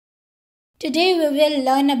Today we will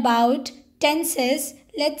learn about tenses.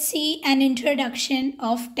 Let's see an introduction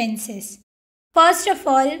of tenses. First of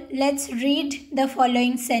all, let's read the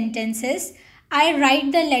following sentences. I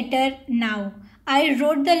write the letter now. I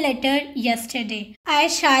wrote the letter yesterday. I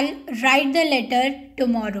shall write the letter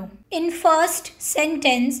tomorrow. In first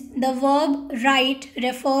sentence, the verb write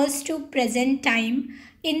refers to present time.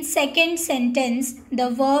 In second sentence, the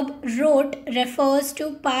verb wrote refers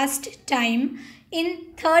to past time. In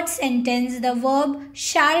third sentence, the verb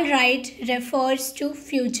shall write refers to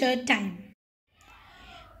future time.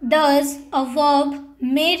 Thus, a verb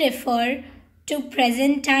may refer to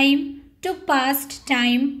present time, to past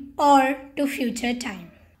time, or to future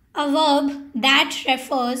time. A verb that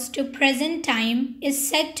refers to present time is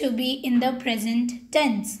said to be in the present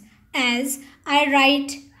tense, as I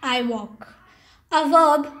write, I walk. A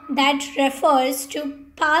verb that refers to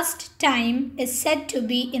past time is said to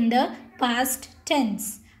be in the past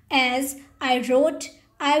tense, as I wrote,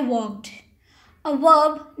 I walked. A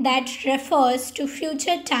verb that refers to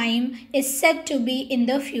future time is said to be in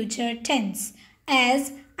the future tense,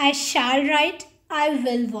 as I shall write, I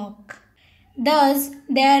will walk. Thus,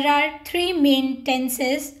 there are three main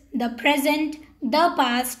tenses: the present, the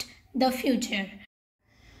past, the future.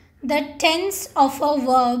 The tense of a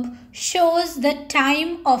verb shows the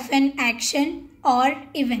time of an action or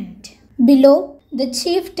event. Below, the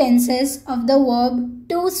chief tenses of the verb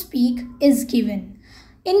to speak is given.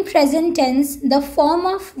 In present tense, the form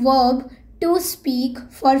of verb to speak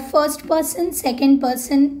for first person, second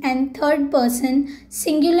person and third person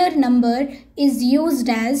singular number is used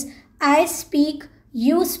as I speak,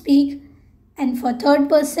 you speak, and for third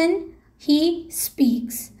person, he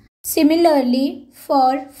speaks. Similarly,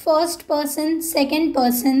 for first person, second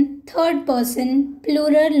person, third person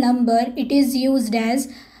plural number, it is used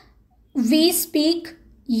as we speak,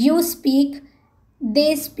 you speak,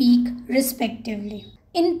 they speak respectively.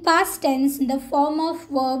 In past tense, the form of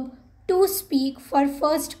verb to speak for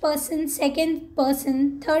first person, second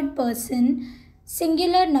person, third person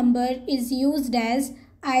singular number is used as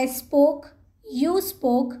I spoke, you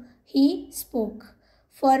spoke, he spoke.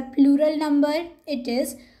 For plural number, it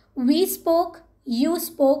is we spoke, you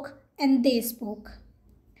spoke, and they spoke.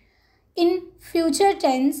 In future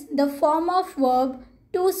tense, the form of verb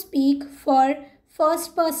to speak for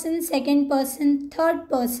first person, second person, third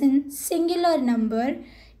person singular number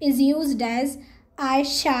is used as I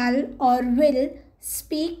shall or will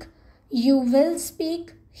speak, you will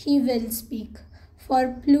speak, he will speak.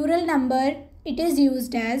 For plural number, it is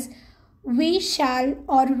used as we shall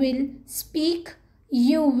or will speak,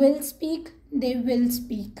 you will speak, they will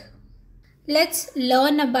speak. Let's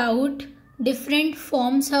learn about different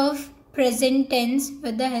forms of present tense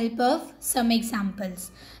with the help of some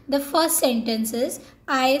examples. The first sentence is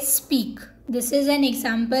I speak. This is an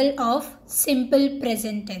example of simple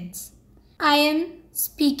present tense. I am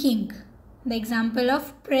speaking. The example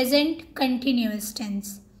of present continuous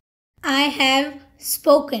tense. I have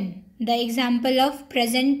spoken. The example of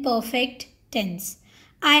present perfect tense.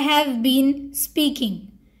 I have been speaking.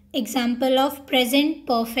 Example of present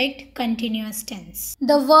perfect continuous tense.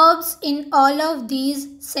 The verbs in all of these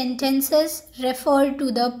sentences refer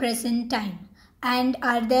to the present time and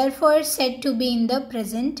are therefore said to be in the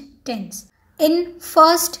present tense. In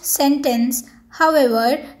first sentence,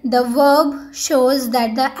 however, the verb shows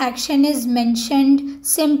that the action is mentioned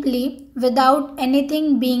simply without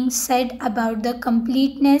anything being said about the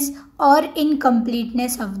completeness or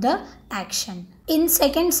incompleteness of the action. In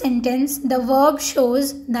second sentence, the verb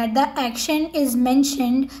shows that the action is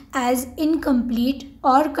mentioned as incomplete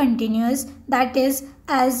or continuous, that is,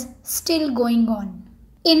 as still going on.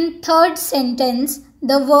 In third sentence,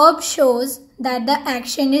 the verb shows that the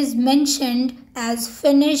action is mentioned as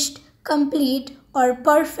finished, complete, or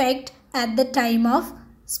perfect at the time of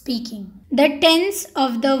speaking. The tense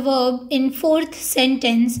of the verb in fourth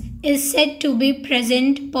sentence is said to be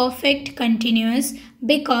present perfect continuous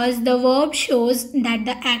because the verb shows that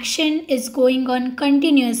the action is going on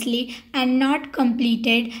continuously and not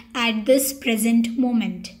completed at this present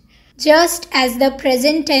moment. Just as the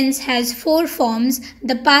present tense has 4 forms,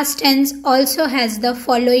 the past tense also has the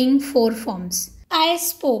following 4 forms. I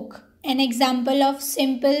spoke, an example of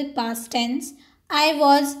simple past tense. I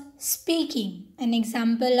was speaking, an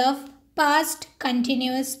example of past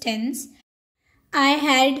continuous tense. I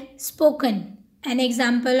had spoken, an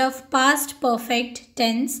example of past perfect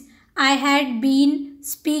tense. I had been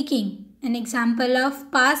speaking, an example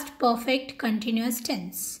of past perfect continuous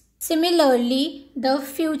tense. Similarly, the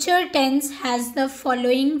future tense has the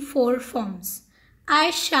following 4 forms.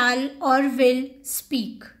 I shall or will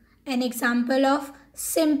speak, an example of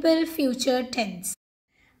simple future tense.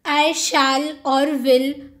 I shall or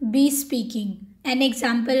will be speaking. An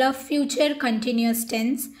example of future continuous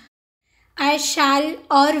tense. I shall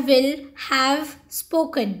or will have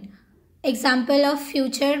spoken. Example of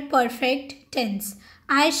future perfect tense.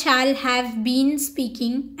 I shall have been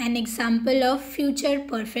speaking. An example of future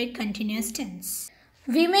perfect continuous tense.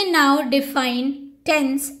 We may now define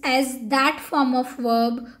tense as that form of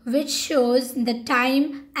verb which shows the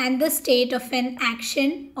time and the state of an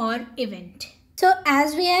action or event. So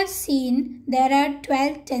as we have seen, there are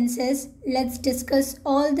 12 tenses. Let's discuss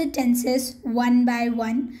all the tenses one by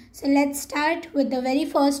one. So let's start with the very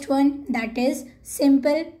first one, that is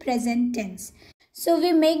simple present tense. So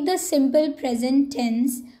we make the simple present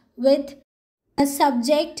tense with a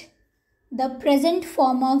subject, the present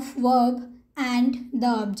form of verb and the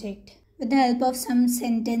object. With the help of some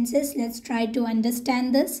sentences, let's try to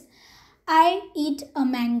understand this. I eat a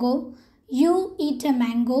mango. You eat a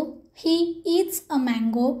mango. He eats a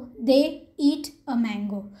mango. They eat a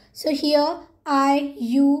mango. So here I,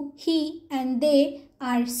 you, he and they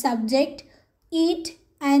are subject. Eat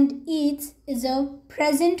and eats is a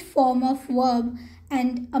present form of verb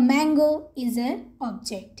and a mango is an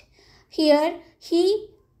object. Here he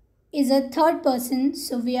is a third person,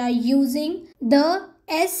 so we are using the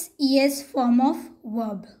SES form of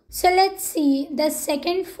verb. So let's see the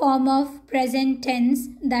second form of present tense,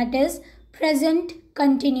 that is present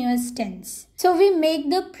continuous tense. So we make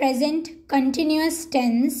the present continuous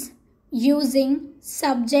tense using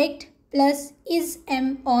subject plus is,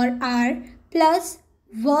 am or are plus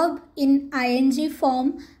verb in ing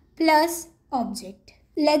form plus object.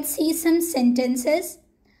 Let's see some sentences.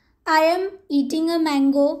 I am eating a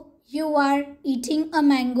mango. You are eating a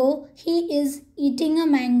mango. He is eating a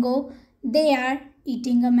mango. They are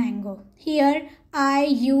eating a mango. Here, I,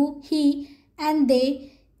 you, he and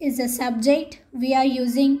they is a subject. We are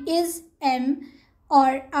using is, am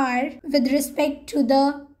or are with respect to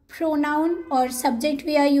the pronoun or subject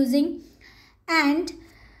we are using, and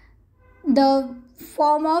the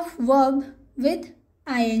form of verb with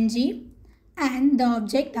ing and the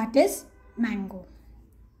object, that is mango.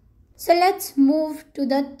 So let's move to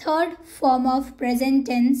the third form of present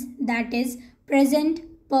tense, that is present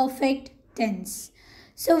perfect tense.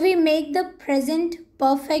 So we make the present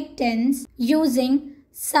perfect tense using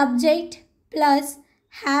subject plus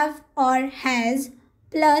have or has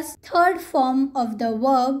plus third form of the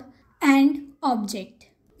verb and object.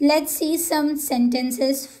 Let's see some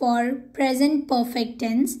sentences for present perfect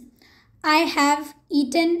tense. I have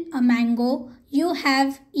eaten a mango. You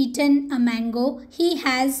have eaten a mango. He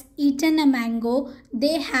has eaten a mango.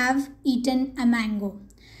 They have eaten a mango.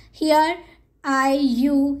 Here, I,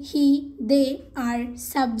 you, he, they are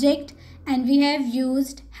subject and we have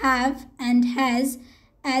used have and has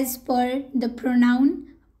as per the pronoun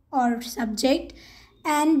or subject,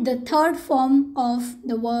 and the third form of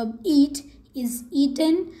the verb eat is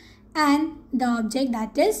eaten and the object,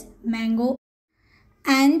 that is mango.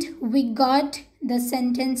 And we got the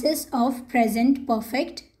sentences of present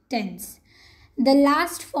perfect tense. The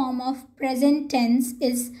last form of present tense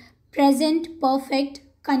is present perfect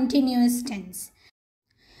continuous tense.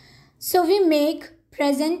 So we make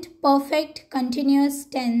present perfect continuous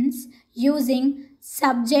tense using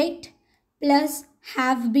subject plus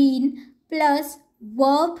have been plus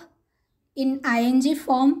verb in ing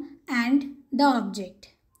form and the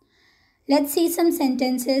object. Let's see some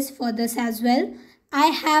sentences for this as well. I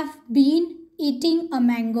have been eating a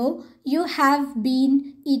mango. You have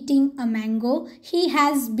been eating a mango. He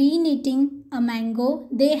has been eating a mango.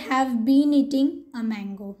 They have been eating a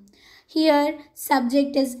mango. Here,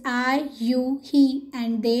 subject is I, you, he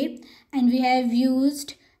and they, and we have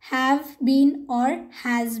used have been or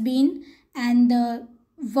has been and the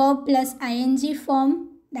verb plus ing form,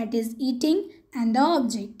 that is eating, and the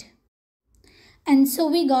object. And so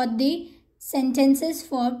we got the sentences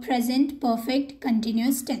for present perfect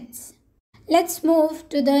continuous tense. Let's move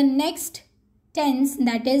to the next tense,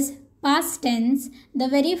 that is past tense. The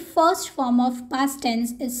very first form of past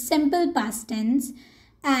tense is simple past tense,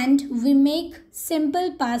 and we make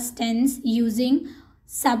simple past tense using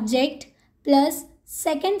subject plus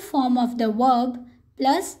second form of the verb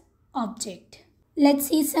plus object. Let's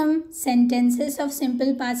see some sentences of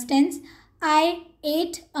simple past tense. I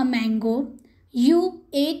ate a mango. You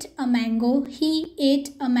ate a mango. He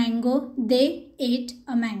ate a mango. They ate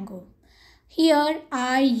a mango. Here,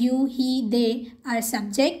 I, you, he, they are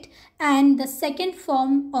subject and the second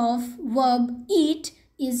form of verb eat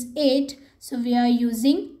is ate. So we are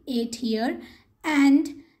using ate here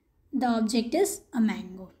and the object is a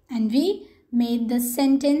mango. And we made the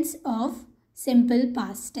sentence of simple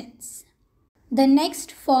past tense. The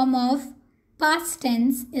next form of past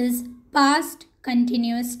tense is past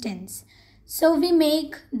continuous tense. So we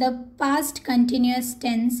make the past continuous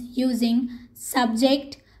tense using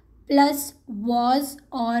subject plus was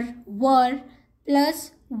or were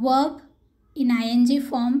plus verb in ing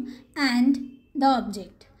form and the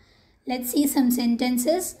object. Let's see some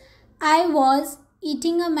sentences. I was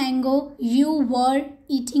eating a mango. You were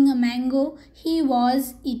eating a mango. He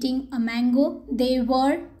was eating a mango. They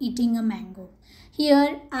were eating a mango.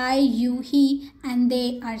 Here I, you, he and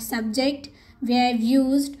they are subject. We have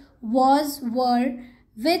used was, were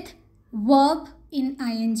with verb in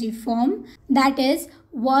ing form, that is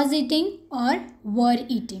was eating or were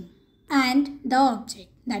eating, and the object,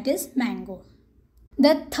 that is mango.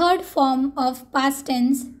 The third form of past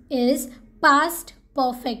tense is past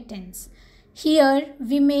perfect tense. Here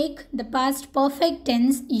we make the past perfect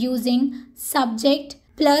tense using subject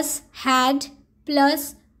plus had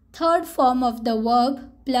plus third form of the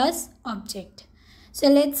verb plus object. So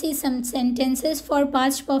let's see some sentences for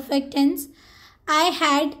past perfect tense. I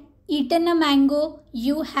had eaten a mango.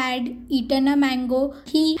 You had eaten a mango.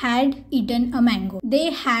 He had eaten a mango.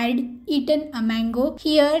 They had eaten a mango.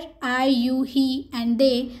 Here I, you, he and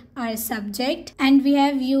they are subject, and we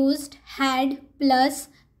have used had plus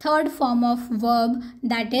third form of verb,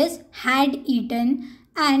 that is had eaten,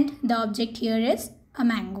 and the object here is a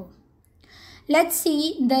mango. Let's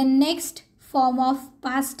see the next form of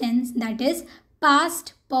past tense, that is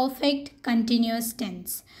past perfect continuous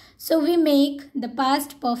tense. So we make the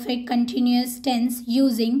past perfect continuous tense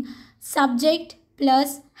using subject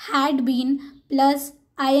plus had been plus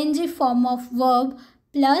ing form of verb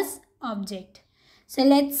plus object. So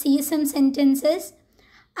let's see some sentences.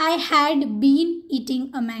 I had been eating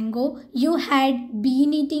a mango. You had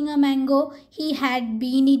been eating a mango. He had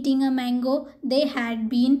been eating a mango. They had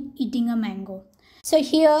been eating a mango. So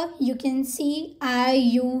here you can see I,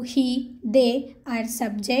 you, he, they are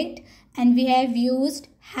subject, and we have used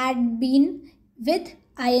had been with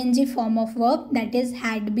ing form of verb, that is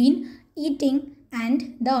had been eating,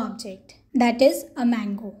 and the object, that is a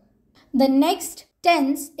mango. The next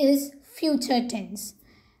tense is future tense.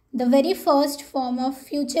 The very first form of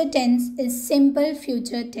future tense is simple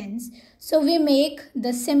future tense. So we make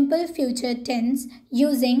the simple future tense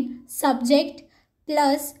using subject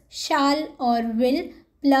plus shall or will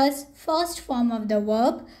plus first form of the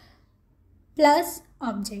verb plus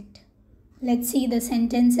object. Let's see the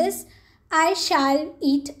sentences. I shall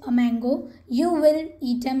eat a mango. You will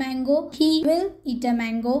eat a mango. He will eat a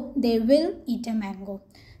mango. They will eat a mango.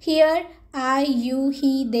 Here I, you,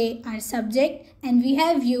 he, they are subject, and we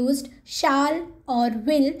have used shall or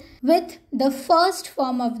will with the first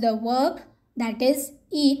form of the verb, that is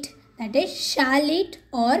eat, that is shall eat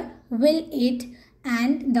or will eat,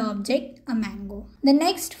 and the object a mango. The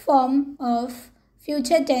next form of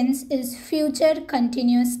future tense is future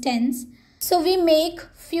continuous tense. So we make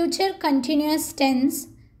future continuous tense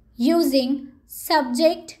using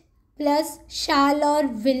subject plus shall or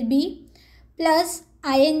will be plus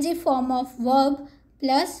ing form of verb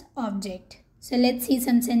plus object. So let's see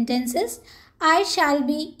some sentences. I shall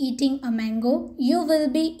be eating a mango. You will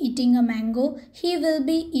be eating a mango. He will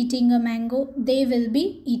be eating a mango. They will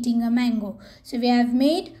be eating a mango. So we have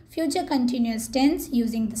made future continuous tense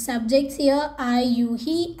using the subjects here I, you,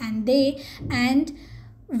 he and they, and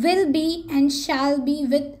will be and shall be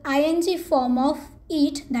with ing form of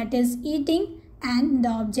eat, that is eating, and the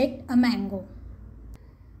object a mango.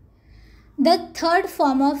 The third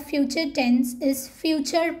form of future tense is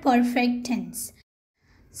future perfect tense.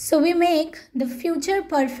 So we make the future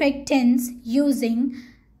perfect tense using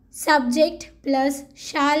subject plus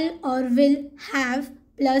shall or will have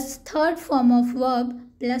plus third form of verb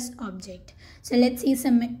plus object. So let's see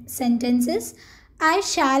some sentences. I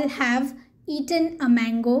shall have eaten a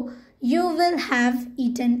mango. You will have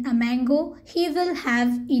eaten a mango. He will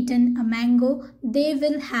have eaten a mango. They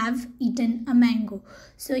will have eaten a mango.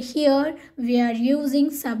 So here we are using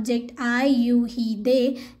subject I, you, he,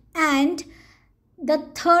 they, and the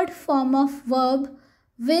third form of verb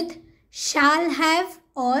with shall have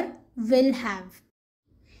or will have.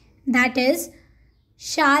 That is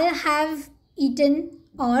shall have eaten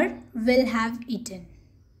or will have eaten,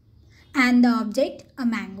 and the object a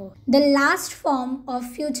mango. The last form of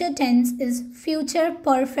future tense is future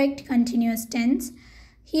perfect continuous tense.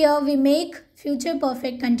 Here we make future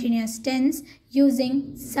perfect continuous tense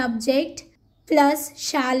using subject plus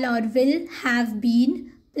shall or will have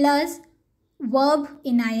been plus verb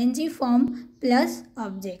in ing form plus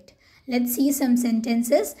object. Let's see some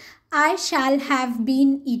sentences. I shall have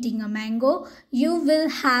been eating a mango. You will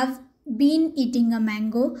have been eating a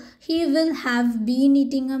mango. He will have been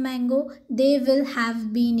eating a mango. They will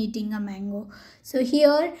have been eating a mango. So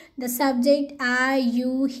here the subject I,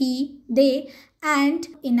 you, he, they and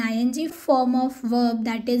in ing form of verb,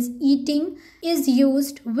 that is eating, is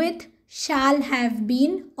used with shall have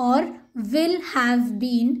been or will have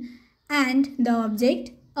been and the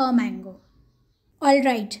object a mango.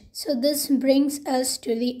 Alright, so this brings us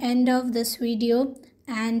to the end of this video,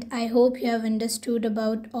 and I hope you have understood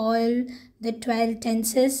about all the 12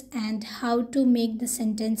 tenses and how to make the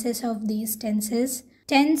sentences of these tenses.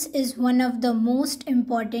 Tense is one of the most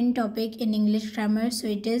important topic in English grammar, so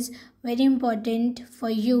it is very important for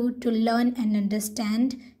you to learn and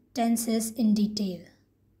understand tenses in detail.